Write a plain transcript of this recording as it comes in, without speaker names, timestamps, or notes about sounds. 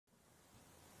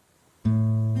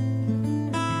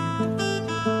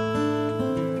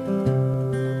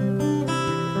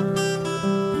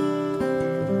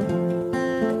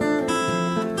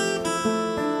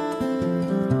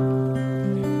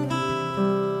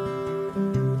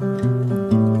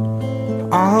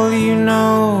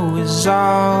was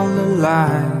all a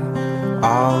lie,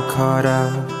 all caught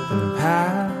up in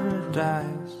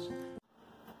paradise.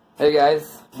 Hey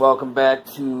guys, welcome back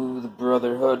to the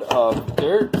Brotherhood of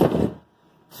Dirt.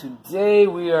 Today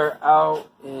we are out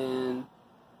in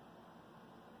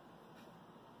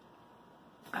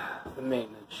the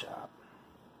maintenance shop.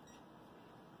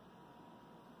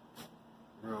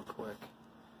 Real quick.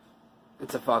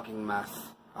 It's a fucking mess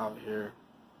out here.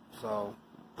 So,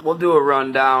 we'll do a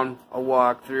rundown, a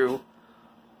walkthrough,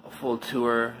 a full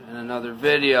tour in another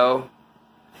video.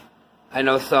 I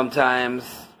know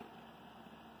sometimes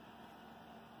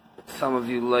some of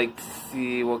you like to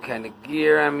see what kind of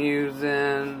gear I'm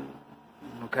using,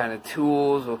 what kind of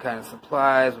tools, what kind of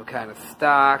supplies, what kind of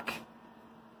stock.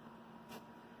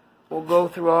 We'll go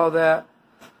through all that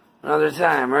another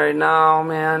time. Right now,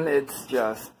 man, it's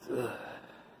just,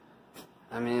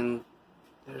 I mean,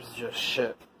 there's just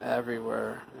shit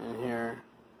everywhere in here.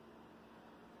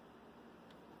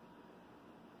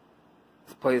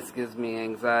 This place gives me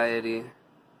anxiety.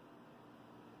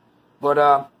 But,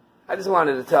 I just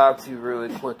wanted to talk to you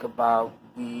really quick about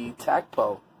the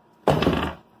Teccpo.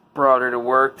 Brought her to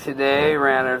work today,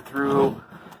 ran her through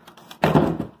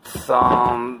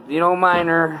some, you know,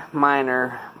 minor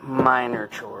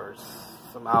chores.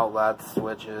 Some outlets,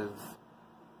 switches,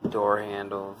 door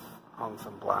handles, hung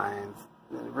some blinds.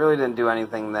 It really didn't do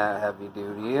anything that heavy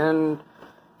duty. And,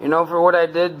 you know, for what I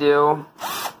did do,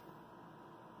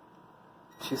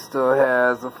 she still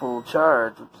has a full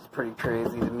charge, which is pretty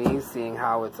crazy to me, seeing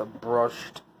how it's a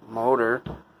brushed motor.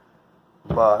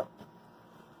 But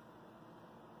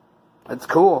it's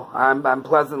cool. I'm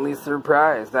pleasantly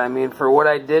surprised. I mean, for what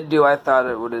I did do, I thought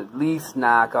it would at least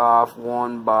knock off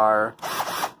one bar.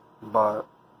 But,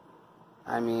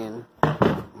 I mean,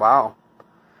 wow.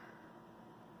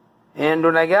 And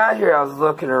when I got here, I was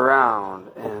looking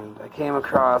around, and I came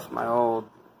across my old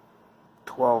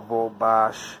 12-volt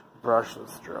Bosch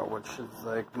brushless drill, which is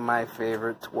like my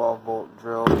favorite 12-volt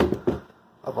drill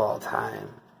of all time.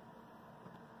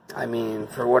 I mean,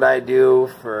 for what I do,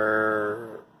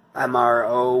 for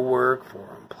MRO work,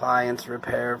 for appliance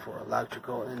repair, for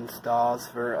electrical installs,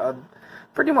 for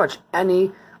pretty much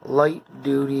any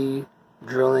light-duty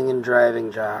drilling and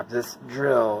driving job, this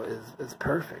drill is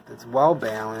perfect. It's well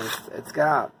balanced. It's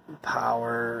got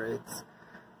power.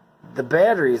 The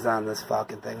batteries on this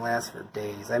fucking thing last for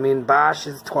days. I mean,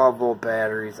 Bosch's 12-volt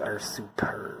batteries are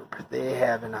superb. They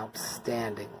have an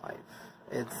outstanding life.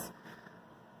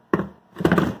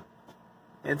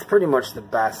 It's pretty much the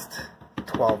best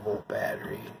 12-volt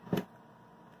battery,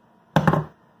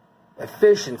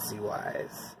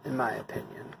 efficiency-wise, in my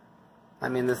opinion. I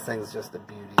mean, this thing's just a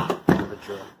beauty of a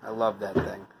drill. I love that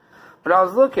thing. But I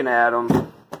was looking at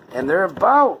them, and they're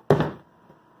about, you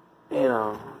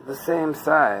know, the same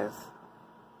size.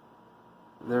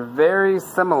 They're very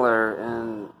similar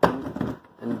in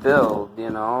build,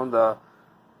 you know.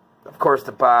 Of course,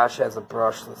 the Bosch has a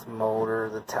brushless motor.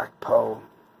 The Teccpo,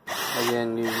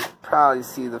 again, you probably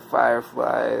see the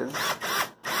fireflies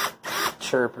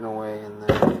chirping away in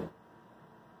there.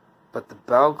 But the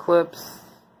bell clips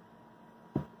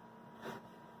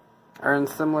are in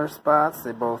similar spots.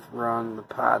 They both run the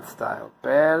pod style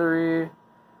battery.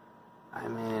 I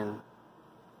mean,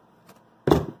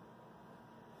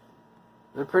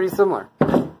 they're pretty similar.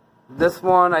 This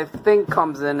one, I think,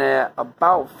 comes in at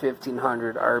about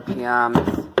 1,500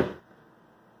 RPMs.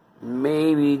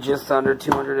 Maybe just under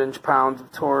 200 inch-pounds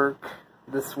of torque.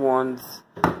 This one's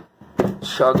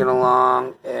chugging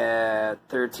along at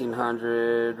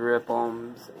 1,300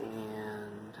 RPMs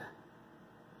and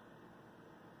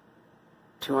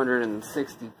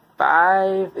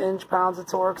 265 inch-pounds of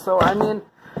torque. So, I mean,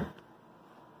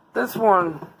 this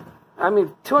one,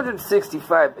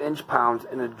 265 inch-pounds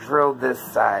in a drill this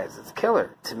size, it's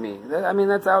killer to me. I mean,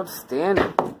 that's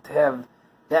outstanding to have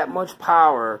that much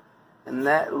power and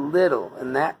that little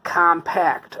and that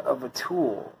compact of a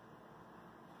tool.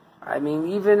 I mean,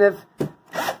 even if,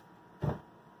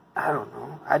 I don't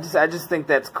know, I just think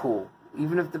that's cool.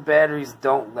 Even if the batteries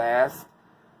don't last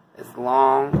as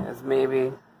long as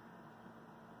maybe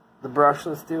the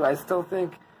brushless do, I still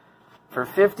think for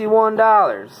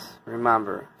 $51,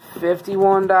 remember,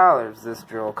 $51 this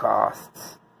drill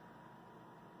costs.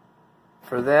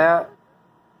 For that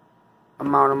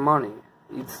amount of money,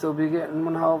 you'd still be getting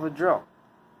one hell of a drill.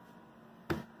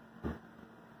 It's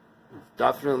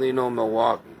definitely no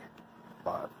Milwaukee,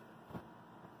 but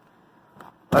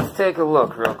let's take a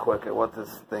look real quick at what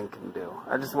this thing can do.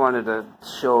 I just wanted to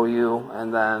show you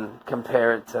and then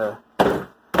compare it to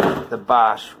the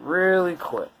Bosch really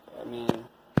quick. I mean,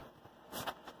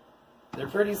 they're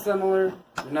pretty similar.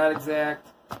 They're not exact.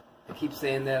 I keep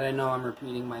saying that. I know I'm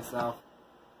repeating myself.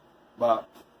 But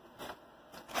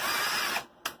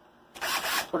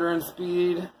put her in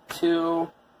speed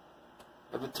 2.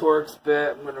 With a Torx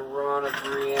bit, I'm going to run a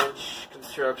 3-inch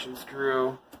construction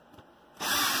screw.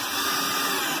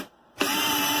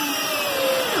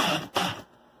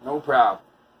 No problem.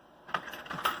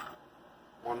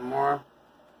 One more.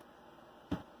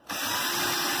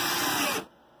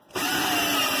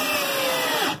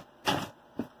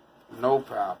 No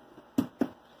problem.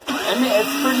 I mean,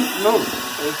 it's pretty smooth.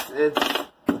 It's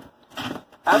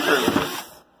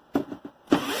effortless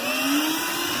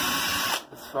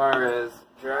as far as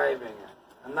driving it.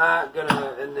 I'm not going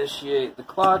to initiate the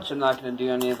clutch. I'm not going to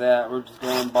do any of that. We're just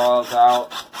going balls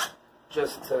out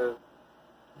just to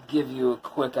give you a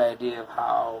quick idea of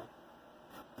how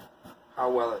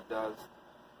well it does.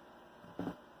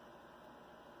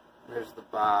 There's the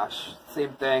Bosch.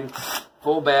 Same thing.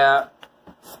 Full bat.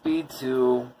 Speed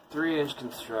 2. 3-inch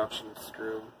construction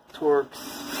screw. Torx.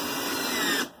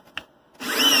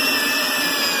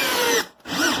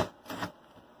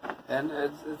 And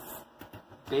it's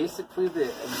basically the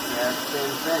exact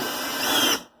same thing.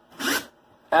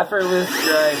 Effortless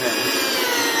driving.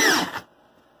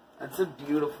 That's a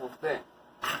beautiful thing.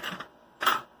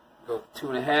 Go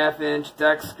 2.5-inch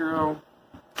deck screw.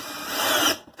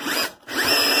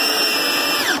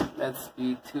 That's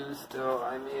speed 2 still.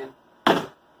 I mean,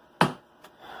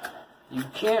 you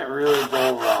can't really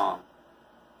go wrong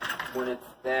when it's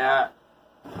that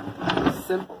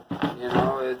simple. You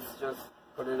know, it's just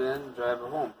put it in, drive it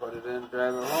home. Put it in,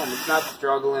 drive it home. It's not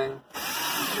struggling.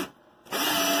 To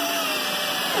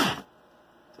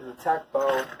the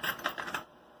Teccpo.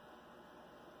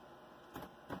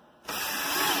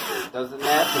 It does it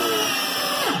naturally.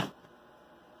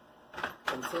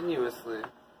 Continuously.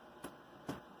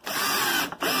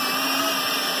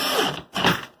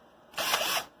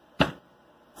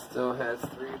 Still has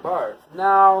 3 bars.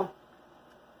 Now,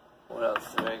 what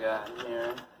else do I got in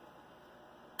here?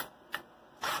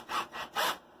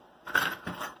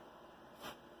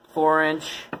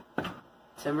 Four-inch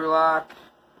timber lock,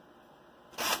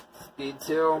 speed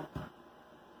 2,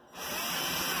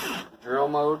 drill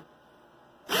mode.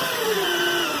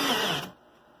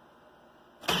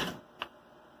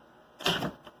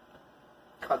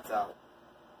 Cuts out.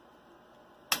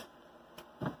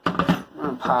 I'm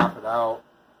gonna pop it out.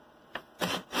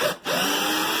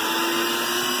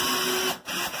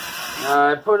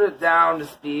 I put it down to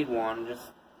speed 1,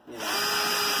 just, you know,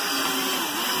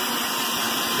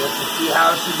 just to see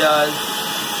how she does.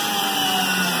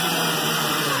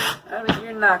 I mean,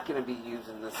 you're not going to be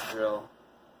using this drill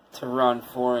to run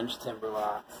 4-inch timber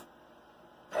locks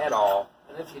at all.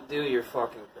 And if you do, you're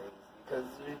fucking crazy, because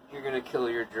you're going to kill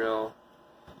your drill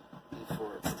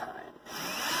before it's time.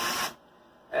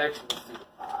 Actually, let's do the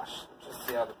Bosch. Let's just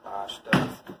see how the Bosch does.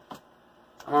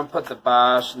 I'm going to put the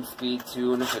Bosch in speed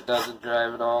 2, and if it doesn't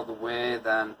drive it all the way,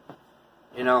 then,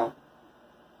 you know,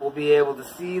 we'll be able to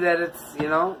see that it's, you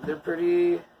know, they're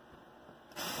pretty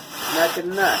neck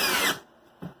and neck.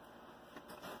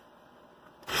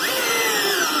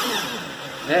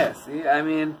 Yeah, see, I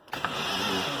mean,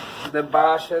 the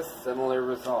Bosch has similar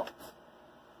results.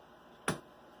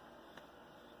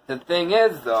 The thing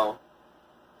is, though,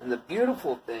 and the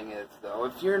beautiful thing is, though,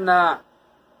 if you're not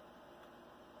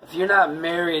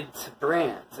married to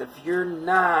brands, if you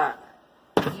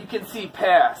can see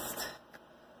past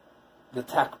the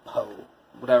Teccpo,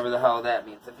 whatever the hell that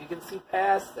means, if you can see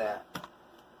past that,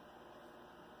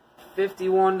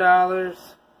 $51,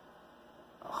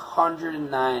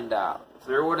 $109,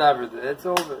 or whatever, it's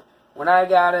over. When I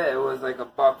got it, it was like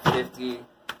 $150,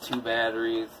 2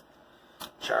 batteries,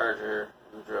 charger,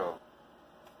 and drill.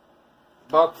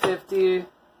 $150,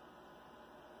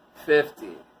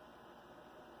 50.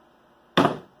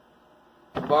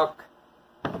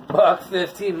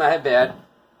 $1.50, my bad.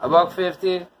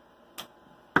 $1.50,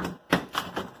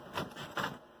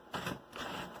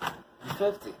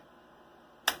 50.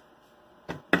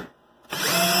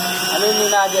 I mean,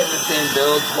 you're not getting the same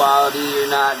build quality, you're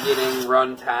not getting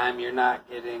runtime, you're not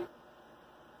getting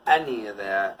any of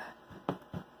that.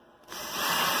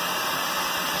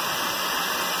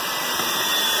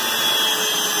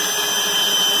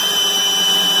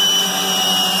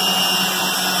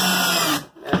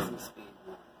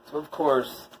 So of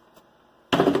course,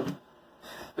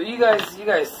 but you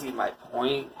guys see my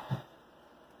point.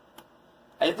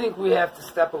 I think we have to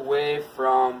step away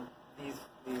from these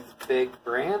big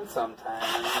brands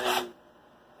sometimes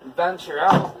and venture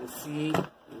out and see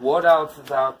what else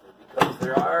is out there, because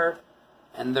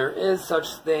there is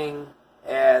such thing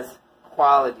as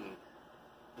quality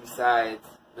besides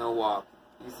Milwaukee.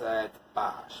 besides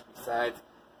Bosch, besides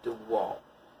DeWalt.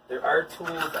 There are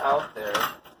tools out there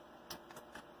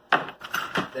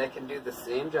that can do the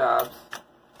same jobs.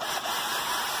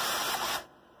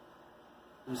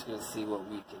 I'm just going to see what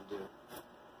we can do.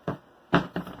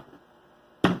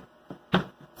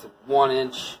 It's a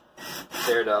 1-inch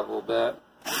Daredevil bit.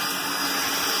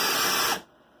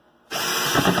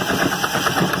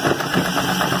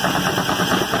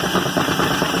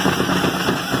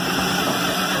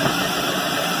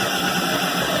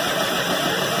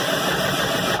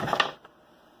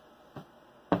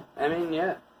 I mean,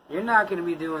 yeah, you're not going to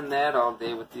be doing that all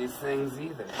day with these things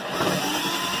either.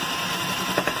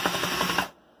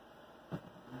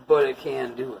 But it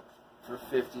can do it for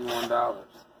 $51.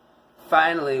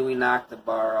 Finally, we knocked the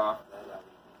bar off that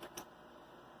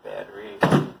battery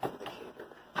indicator.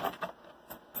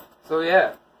 So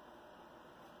yeah,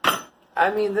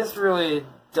 I mean, this really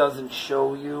doesn't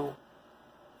show you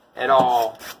at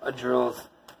all a drill's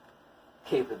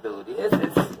capability.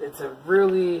 It's a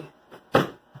really,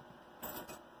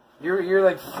 you're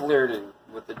like flirting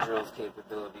with the drill's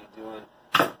capability doing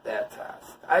that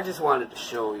test. I just wanted to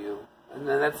show you, and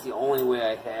then that's the only way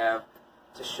I have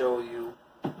to show you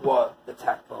what the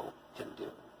Teccpo can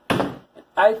do. And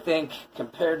I think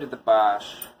compared to the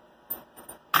Bosch,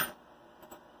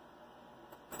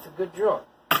 it's a good drill.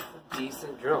 It's a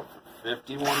decent drill for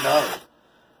 $51.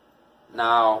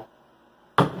 Now,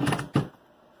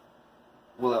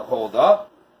 will it hold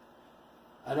up?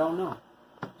 I don't know.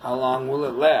 How long will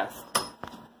it last?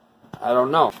 I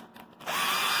don't know.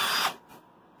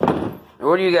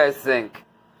 What do you guys think?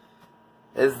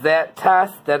 Is that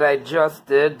test that I just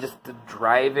did, just the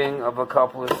driving of a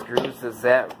couple of screws, does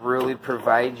that really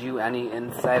provide you any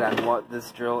insight on what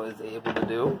this drill is able to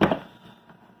do?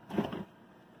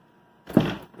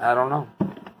 I don't know.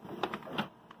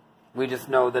 We just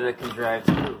know that it can drive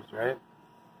screws, right?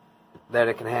 That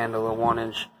it can handle a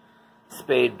 1-inch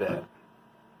spade bit.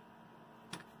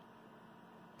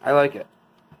 I like it.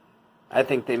 I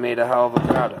think they made a hell of a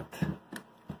product.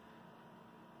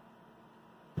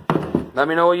 Let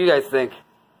me know what you guys think.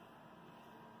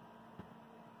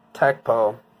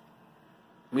 Teccpo.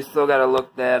 We still gotta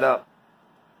look that up.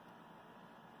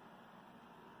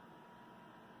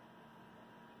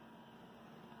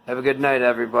 Have a good night,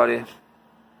 everybody.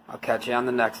 I'll catch you on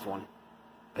the next one.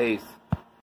 Peace.